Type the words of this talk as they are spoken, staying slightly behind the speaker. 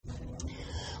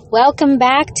Welcome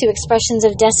back to Expressions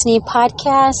of Destiny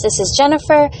podcast. This is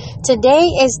Jennifer. Today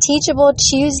is Teachable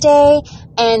Tuesday,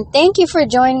 and thank you for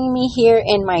joining me here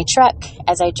in my truck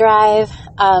as I drive.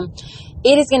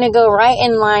 It is going to go right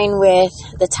in line with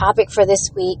the topic for this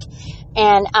week,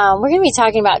 and we're going to be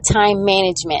talking about time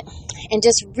management and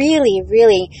just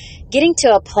really getting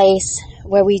to a place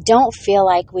where we don't feel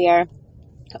like we are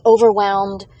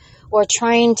overwhelmed or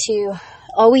trying to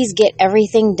always get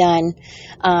everything done.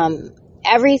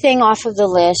 Everything off of the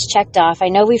list, checked off. I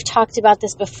know we've talked about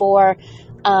this before,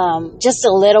 just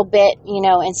a little bit,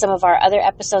 in some of our other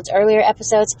earlier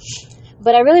episodes,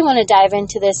 but I really want to dive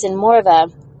into this in more of a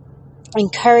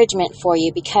encouragement for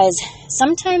you, because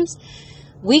sometimes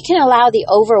we can allow the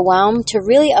overwhelm to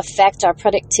really affect our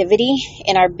productivity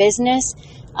in our business,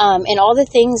 and all the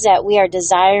things that we are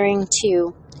desiring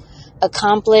to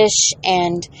accomplish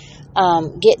and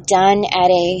get done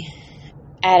at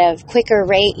a quicker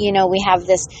rate. We have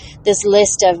this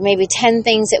list of maybe 10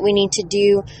 things that we need to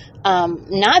do,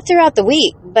 not throughout the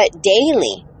week, but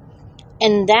daily.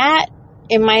 And that,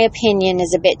 in my opinion,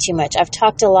 is a bit too much. I've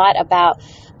talked a lot about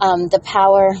the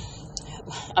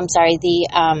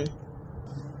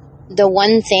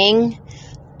one thing,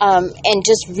 and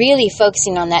just really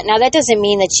focusing on that. Now, that doesn't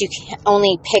mean that you can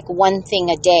only pick one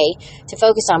thing a day to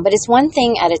focus on, but it's one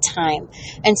thing at a time.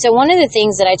 And so one of the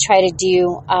things that I try to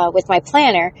do with my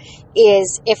planner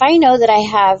is, if I know that I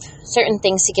have certain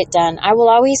things to get done, I will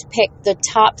always pick the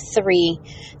top 3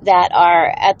 that are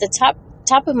at the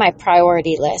top of my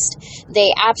priority list.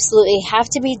 They absolutely have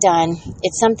to be done.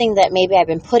 It's something that maybe I've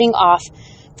been putting off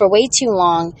for way too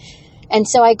long. And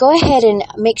so I go ahead and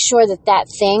make sure that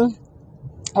thing,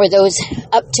 or those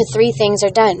up to 3 things, are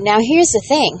done. Now, here's the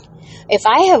thing. If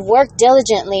I have worked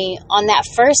diligently on that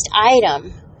first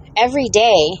item every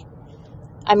day,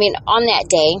 on that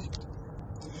day,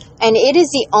 and it is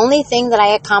the only thing that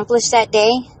I accomplished that day,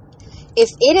 if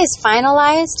it is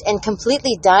finalized and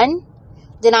completely done,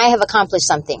 then I have accomplished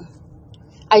something.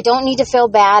 I don't need to feel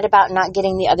bad about not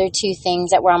getting the other 2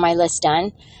 things that were on my list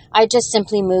done. I just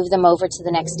simply move them over to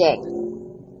the next day.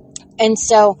 And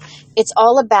so it's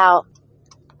all about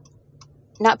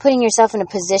not putting yourself in a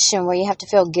position where you have to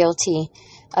feel guilty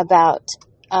about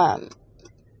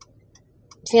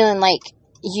feeling like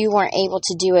you weren't able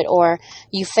to do it, or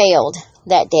you failed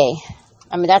that day.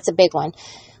 That's a big one.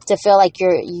 To feel like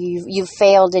you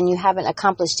failed and you haven't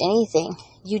accomplished anything.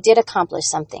 You did accomplish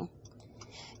something.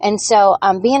 And so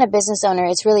being a business owner,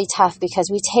 it's really tough because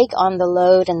we take on the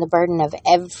load and the burden of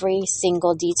every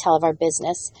single detail of our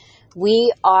business.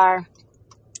 We are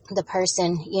the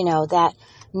person, that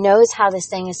knows how this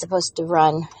thing is supposed to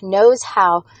run, knows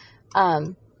how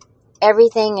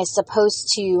everything is supposed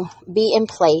to be in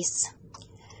place.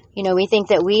 We think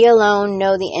that we alone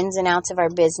know the ins and outs of our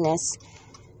business,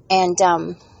 and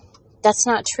that's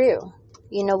not true.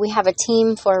 We have a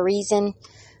team for a reason.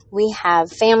 We have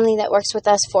family that works with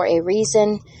us for a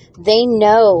reason. They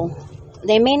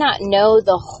may not know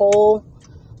the whole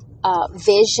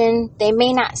vision. They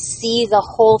may not see the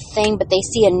whole thing, but they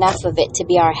see enough of it to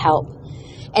be our help.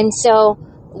 And so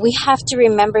we have to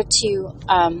remember to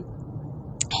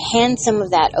hand some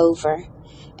of that over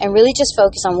and really just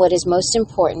focus on what is most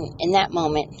important in that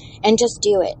moment and just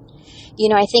do it.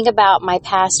 I think about my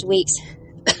past weeks.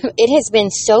 It has been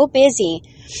so busy.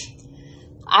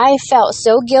 I felt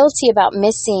so guilty about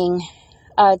missing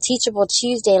Teachable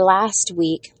Tuesday last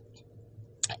week.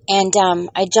 And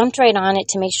I jumped right on it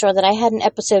to make sure that I had an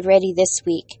episode ready this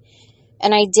week.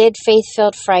 And I did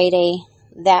Faith-Filled Friday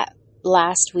that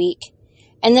last week,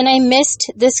 and then I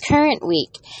missed this current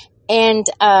week, and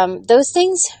those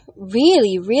things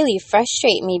really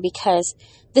frustrate me, because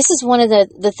this is one of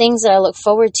the things that I look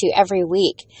forward to every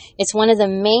week. It's one of the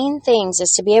main things,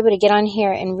 is to be able to get on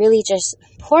here and really just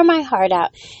pour my heart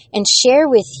out and share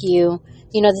with you,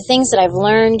 the things that I've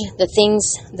learned, the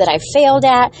things that I've failed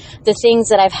at, the things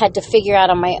that I've had to figure out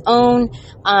on my own,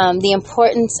 the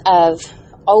importance of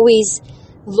always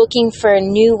looking for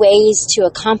new ways to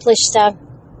accomplish stuff,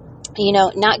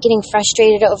 not getting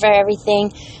frustrated over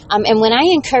everything. And when I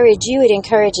encourage you, it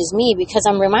encourages me, because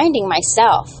I'm reminding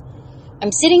myself.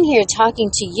 I'm sitting here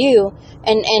talking to you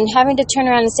and having to turn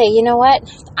around and say, you know what?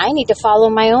 I need to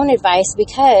follow my own advice,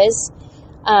 because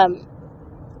I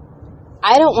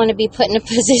don't want to be put in a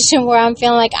position where I'm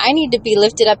feeling like I need to be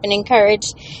lifted up and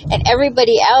encouraged, and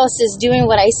everybody else is doing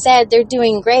what I said. They're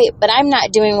doing great, but I'm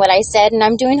not doing what I said, and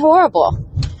I'm doing horrible.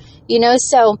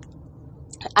 So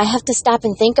I have to stop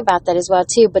and think about that as well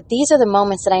too. But these are the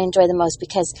moments that I enjoy the most,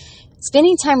 because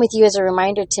spending time with you is a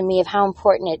reminder to me of how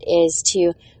important it is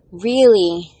to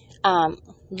really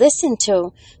listen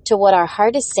to what our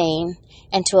heart is saying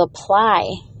and to apply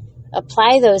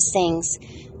apply those things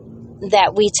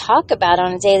that we talk about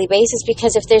on a daily basis,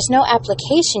 because if there's no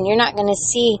application, you're not going to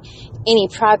see any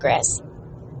progress.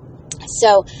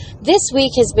 So this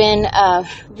week has been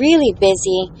really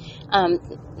busy.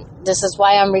 This is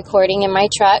why I'm recording in my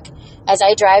truck as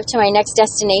I drive to my next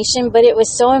destination, but it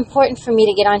was so important for me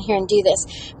to get on here and do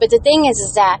this. But the thing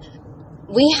is that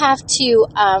we have to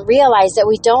realize that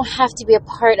we don't have to be a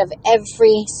part of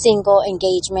every single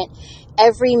engagement,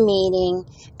 every meeting,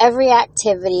 every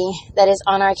activity that is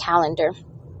on our calendar.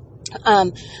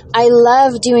 I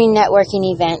love doing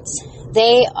networking events.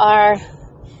 They are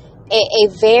a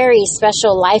very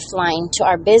special lifeline to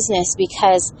our business,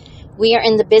 because we are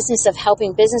in the business of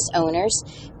helping business owners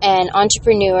and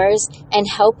entrepreneurs and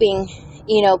helping,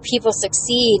 people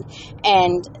succeed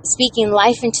and speaking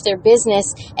life into their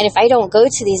business. And if I don't go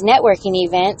to these networking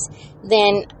events,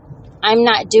 then I'm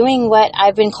not doing what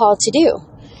I've been called to do.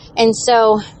 And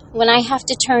so when I have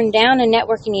to turn down a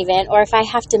networking event, or if I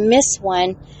have to miss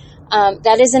one,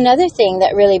 that is another thing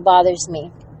that really bothers me.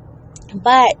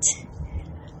 But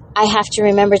I have to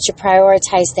remember to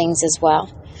prioritize things as well.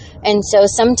 And so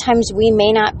sometimes we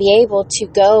may not be able to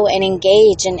go and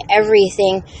engage in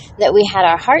everything that we had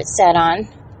our heart set on,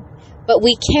 but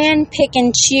we can pick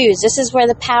and choose. This is where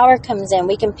the power comes in.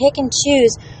 We can pick and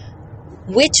choose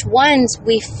which ones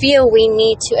we feel we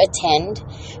need to attend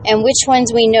and which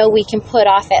ones we know we can put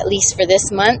off at least for this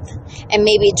month and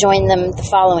maybe join them the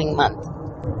following month.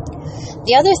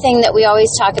 The other thing that we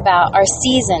always talk about are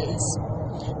seasons.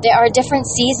 There are different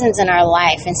seasons in our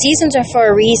life, and seasons are for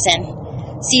a reason.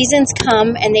 Seasons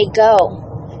come and they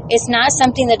go. It's not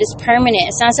something that is permanent.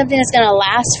 It's not something that's going to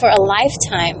last for a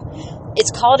lifetime. It's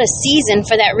called a season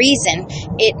for that reason.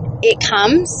 It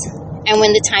comes, and when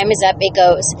the time is up, it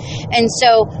goes. And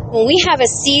so when we have a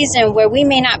season where we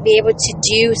may not be able to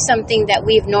do something that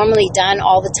we've normally done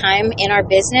all the time in our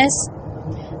business,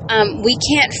 we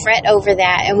can't fret over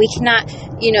that, and we cannot,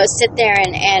 sit there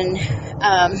and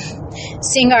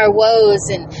sing our woes,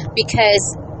 and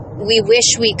because we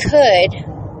wish we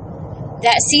could.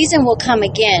 That season will come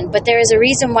again, but there is a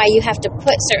reason why you have to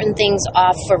put certain things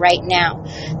off for right now.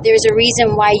 There's a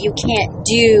reason why you can't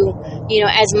do,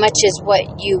 as much as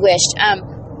what you wished.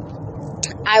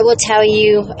 I will tell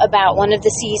you about one of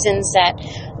the seasons that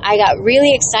I got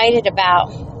really excited about,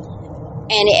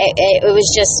 and it was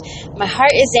just, my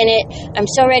heart is in it. I'm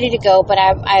so ready to go, but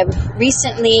I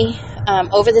recently,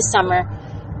 over the summer,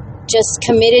 just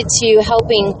committed to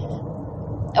helping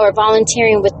or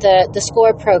volunteering with the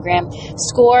SCORE program.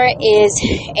 SCORE is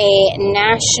a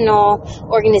national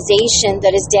organization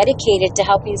that is dedicated to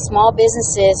helping small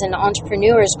businesses and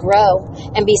entrepreneurs grow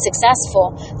and be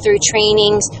successful through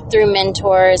trainings, through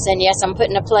mentors. And yes, I'm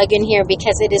putting a plug in here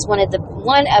because it is one of the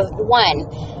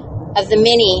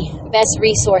many best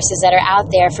resources that are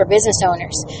out there for business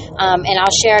owners. And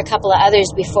I'll share a couple of others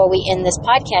before we end this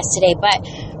podcast today, but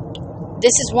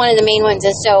this is one of the main ones.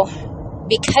 And so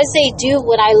because they do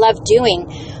what I love doing,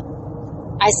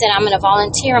 I said, I'm going to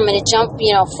volunteer. I'm going to jump,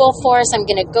 full force. I'm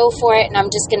going to go for it, and I'm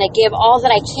just going to give all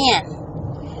that I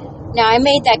can. Now, I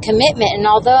made that commitment, and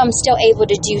although I'm still able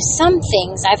to do some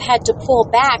things, I've had to pull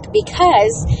back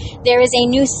because there is a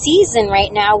new season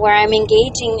right now where I'm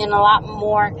engaging in a lot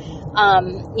more,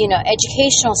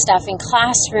 educational stuff and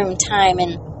classroom time,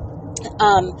 and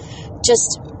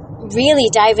just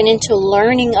really diving into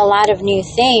learning a lot of new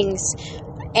things.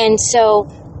 And so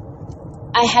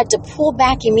I had to pull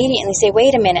back immediately and say,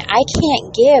 wait a minute, I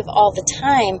can't give all the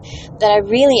time that I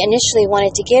really initially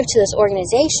wanted to give to this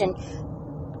organization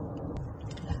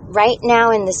right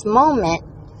now in this moment.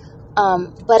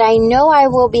 But I know I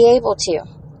will be able to.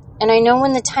 And I know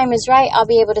when the time is right, I'll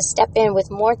be able to step in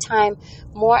with more time,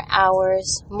 more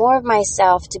hours, more of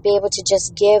myself to be able to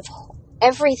just give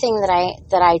everything that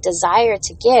I desire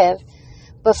to give.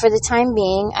 But for the time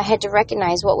being, I had to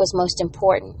recognize what was most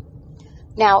important.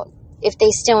 Now, if they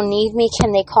still need me,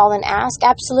 can they call and ask?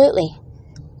 Absolutely.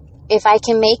 If I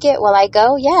can make it, will I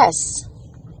go? Yes.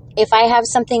 If I have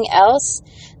something else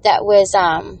that was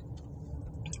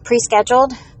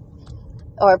pre-scheduled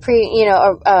or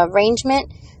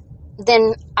arrangement,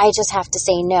 then I just have to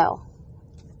say no.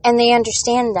 And they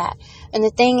understand that. And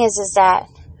the thing is that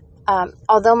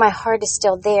although my heart is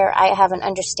still there, I have an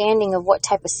understanding of what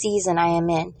type of season I am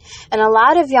in. And a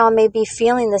lot of y'all may be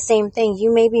feeling the same thing.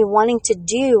 You may be wanting to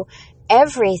do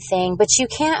everything, but you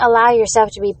can't allow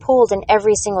yourself to be pulled in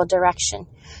every single direction.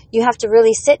 You have to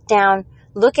really sit down,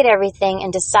 look at everything,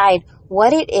 and decide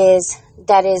what it is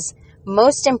that is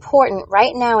most important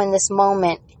right now in this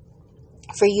moment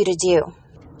for you to do.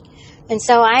 And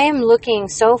so I am looking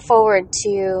so forward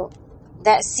to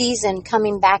that season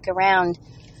coming back around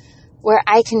where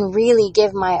I can really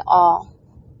give my all.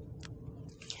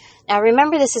 Now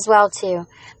remember this as well too,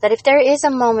 that if there is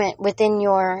a moment within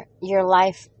your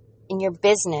life, in your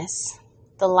business,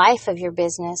 the life of your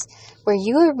business, where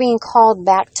you are being called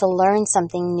back to learn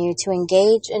something new, to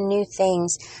engage in new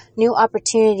things, new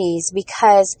opportunities,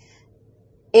 because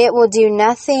it will do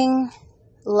nothing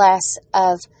less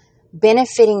of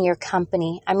benefiting your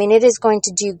company. I mean, it is going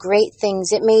to do great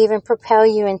things. It may even propel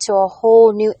you into a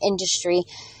whole new industry.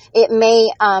 It may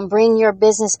bring your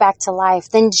business back to life.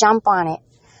 Then jump on it.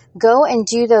 Go and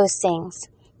do those things.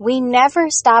 We never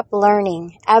stop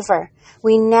learning, ever.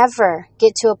 We never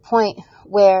get to a point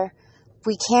where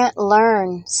we can't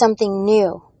learn something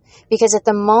new. Because at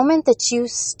the moment that you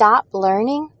stop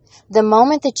learning, the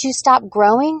moment that you stop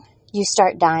growing, you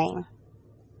start dying.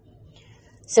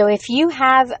 So if you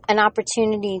have an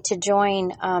opportunity to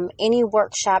join any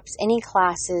workshops, any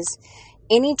classes,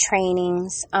 any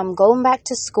trainings, going back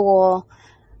to school,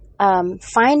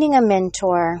 finding a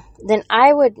mentor, then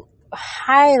I would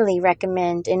highly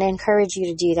recommend and encourage you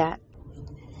to do that.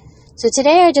 So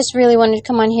today I just really wanted to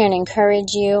come on here and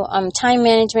encourage you. Time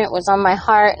management was on my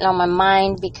heart and on my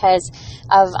mind because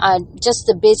of just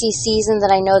the busy season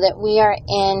that I know that we are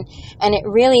in, and it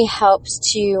really helps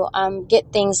to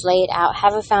get things laid out,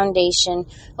 have a foundation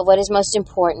of what is most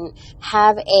important,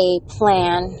 have a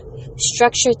plan,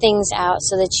 structure things out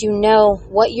so that you know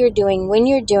what you're doing, when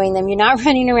you're doing them. You're not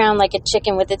running around like a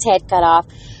chicken with its head cut off,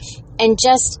 and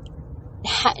just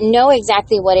know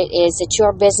exactly what it is that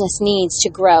your business needs to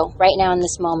grow right now in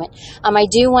this moment. I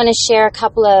do want to share a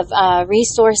couple of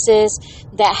resources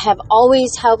that have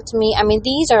always helped me. I mean,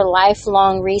 these are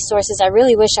lifelong resources. I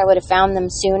really wish I would have found them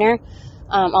sooner,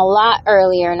 a lot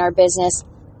earlier in our business.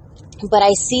 But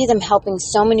I see them helping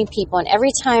so many people. And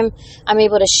every time I'm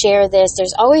able to share this,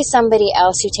 there's always somebody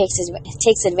else who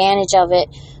takes advantage of it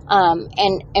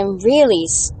and really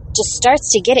just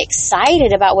starts to get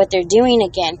excited about what they're doing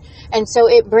again. And so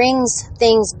it brings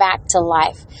things back to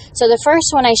life. So the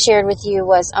first one I shared with you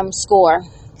was SCORE.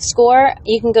 SCORE,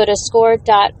 you can go to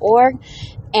score.org.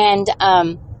 And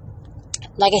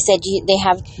like I said, they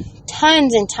have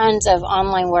tons and tons of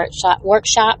online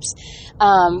workshops.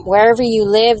 Wherever you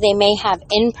live, they may have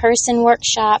in-person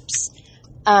workshops.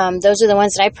 Those are the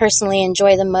ones that I personally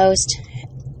enjoy the most.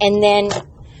 And then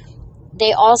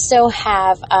they also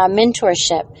have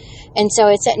mentorship. And so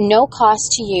it's at no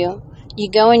cost to you. You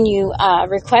go and you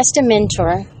request a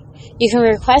mentor. You can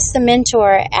request the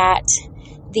mentor at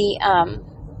the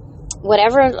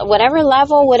whatever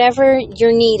level, whatever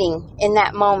you're needing in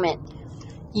that moment.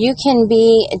 You can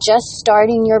be just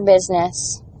starting your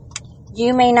business.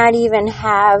 You may not even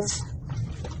have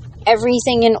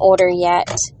everything in order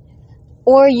yet.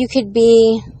 Or you could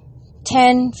be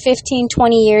 10, 15,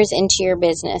 20 years into your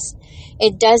business.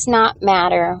 It does not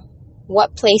matter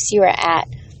what place you are at.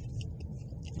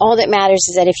 All that matters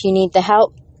is that if you need the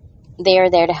help, they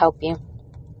are there to help you.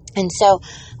 And so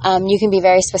you can be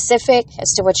very specific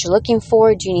as to what you're looking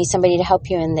for. Do you need somebody to help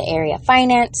you in the area of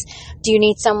finance? Do you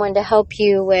need someone to help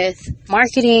you with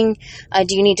marketing?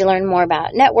 Do you need to learn more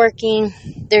about networking?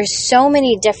 There's so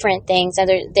many different things.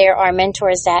 There are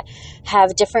mentors that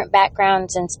have different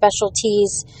backgrounds and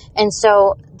specialties. And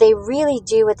so they really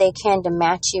do what they can to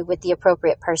match you with the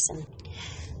appropriate person.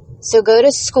 So go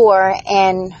to SCORE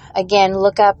and, again,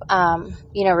 look up,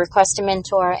 request a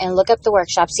mentor and look up the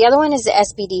workshops. The other one is the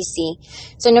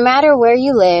SBDC. So no matter where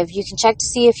you live, you can check to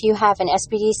see if you have an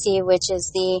SBDC, which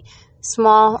is the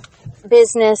Small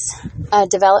Business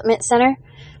Development Center.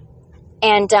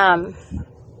 And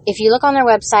if you look on their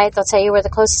website, they'll tell you where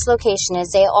the closest location is.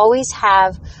 They always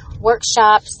have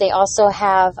workshops. They also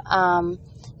have,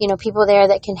 people there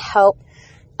that can help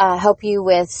you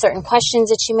with certain questions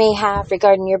that you may have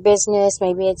regarding your business.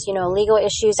 Maybe it's, legal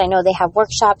issues. I know they have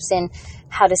workshops in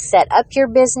how to set up your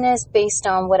business based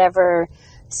on whatever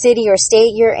city or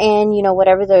state you're in,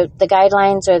 whatever the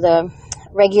guidelines or the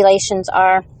regulations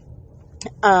are,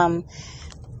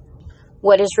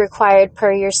 what is required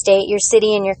per your state, your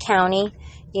city, and your county,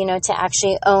 to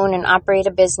actually own and operate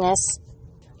a business.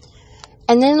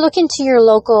 And then look into your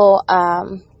local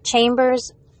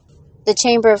chambers, the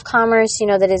Chamber of Commerce,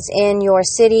 that is in your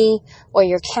city or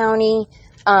your county.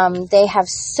 They have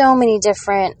so many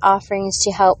different offerings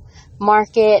to help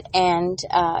market and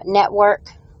network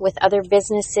with other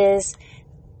businesses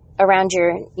around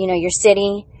your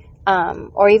city,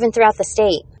 or even throughout the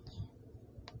state.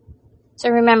 So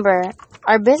remember,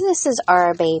 our businesses are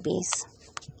our babies.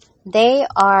 They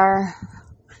are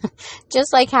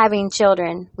just like having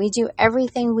children. We do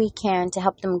everything we can to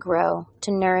help them grow,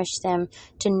 to nourish them,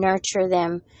 to nurture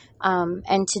them,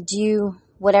 and to do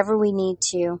whatever we need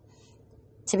to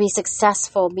to be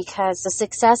successful, because the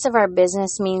success of our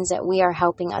business means that we are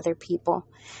helping other people.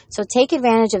 So take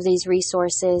advantage of these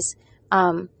resources.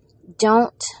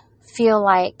 Don't feel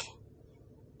like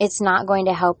it's not going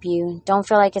to help you. Don't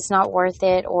feel like it's not worth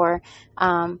it, or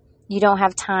you don't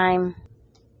have time.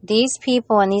 These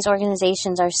people and these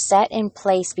organizations are set in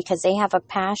place because they have a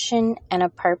passion and a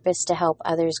purpose to help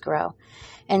others grow.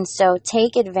 And so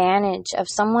take advantage of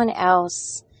someone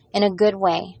else in a good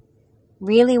way,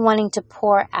 really wanting to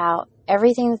pour out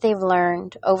everything that they've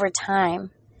learned over time,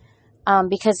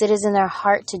 because it is in their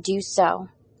heart to do so.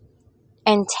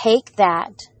 And take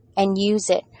that and use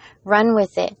it. Run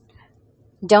with it.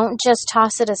 Don't just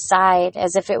toss it aside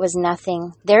as if it was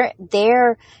nothing.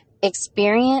 Their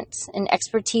experience and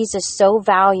expertise is so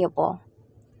valuable.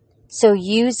 So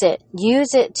use it.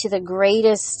 Use it to the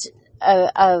greatest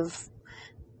of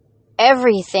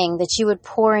everything that you would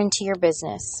pour into your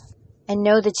business. And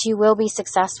know that you will be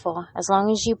successful as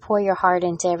long as you pour your heart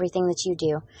into everything that you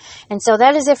do. And so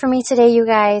that is it for me today, you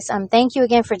guys. Thank you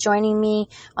again for joining me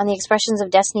on the Expressions of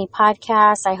Destiny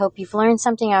podcast. I hope you've learned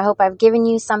something. I hope I've given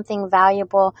you something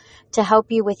valuable to help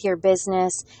you with your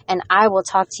business. And I will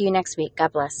talk to you next week.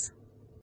 God bless.